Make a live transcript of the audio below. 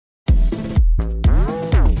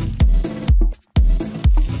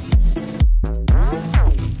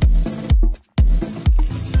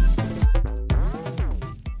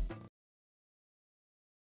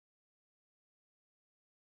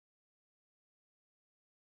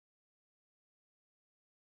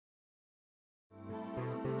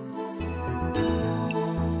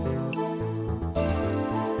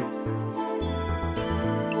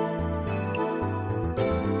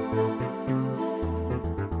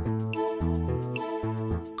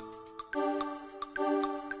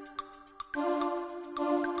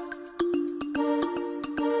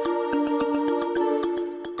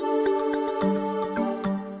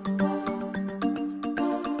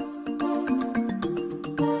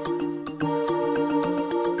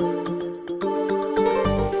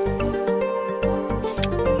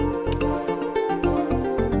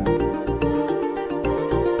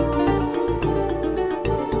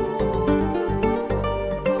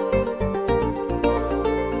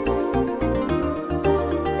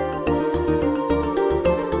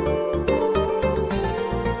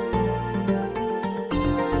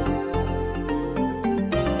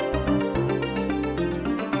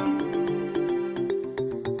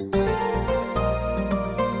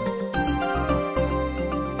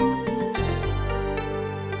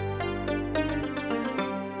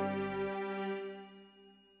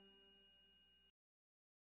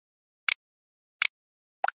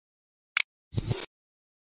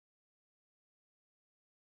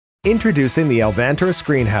Introducing the Alvantor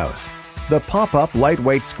Screenhouse, the pop-up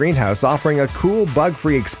lightweight screenhouse offering a cool,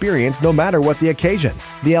 bug-free experience no matter what the occasion.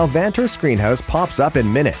 The Alvantor Screenhouse pops up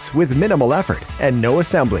in minutes with minimal effort and no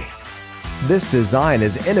assembly. This design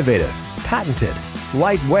is innovative, patented,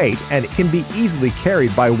 lightweight, and it can be easily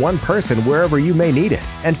carried by one person wherever you may need it,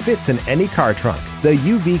 and fits in any car trunk. The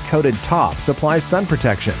UV-coated top supplies sun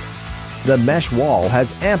protection. The mesh wall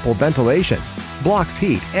has ample ventilation, blocks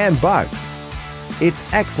heat and bugs. It's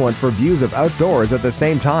excellent for views of outdoors at the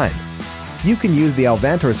same time. You can use the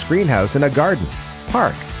Alvantor Screenhouse in a garden,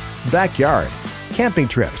 park, backyard, camping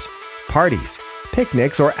trips, parties,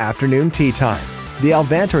 picnics, or afternoon tea time. The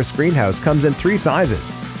Alvantor Screenhouse comes in 3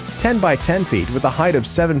 sizes: 10 by 10 feet with a height of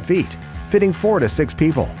 7 feet, fitting 4 to 6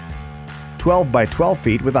 people; 12 by 12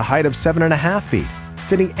 feet with a height of 7.5 feet,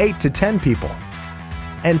 fitting 8 to 10 people;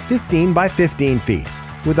 and 15 by 15 feet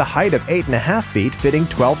with a height of 8.5 feet, fitting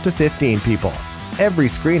 12 to 15 people. Every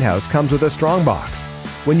screenhouse comes with a strong box.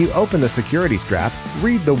 When you open the security strap,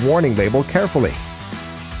 read the warning label carefully.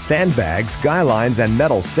 Sandbags, guy lines, and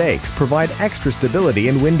metal stakes provide extra stability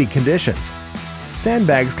in windy conditions.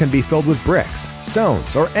 Sandbags can be filled with bricks,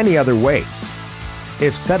 stones, or any other weights.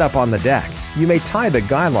 If set up on the deck, you may tie the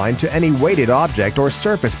guy line to any weighted object or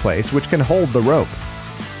surface place which can hold the rope.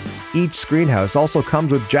 Each screenhouse also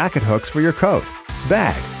comes with jacket hooks for your coat,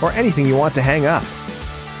 bag, or anything you want to hang up.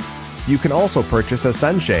 You can also purchase a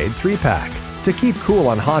sunshade 3-pack to keep cool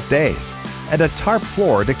on hot days, and a tarp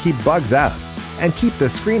floor to keep bugs out and keep the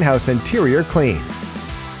screenhouse interior clean.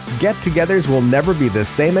 Get-togethers will never be the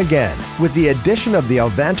same again with the addition of the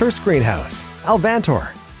Alvantor Screenhouse.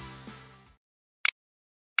 Alvantor.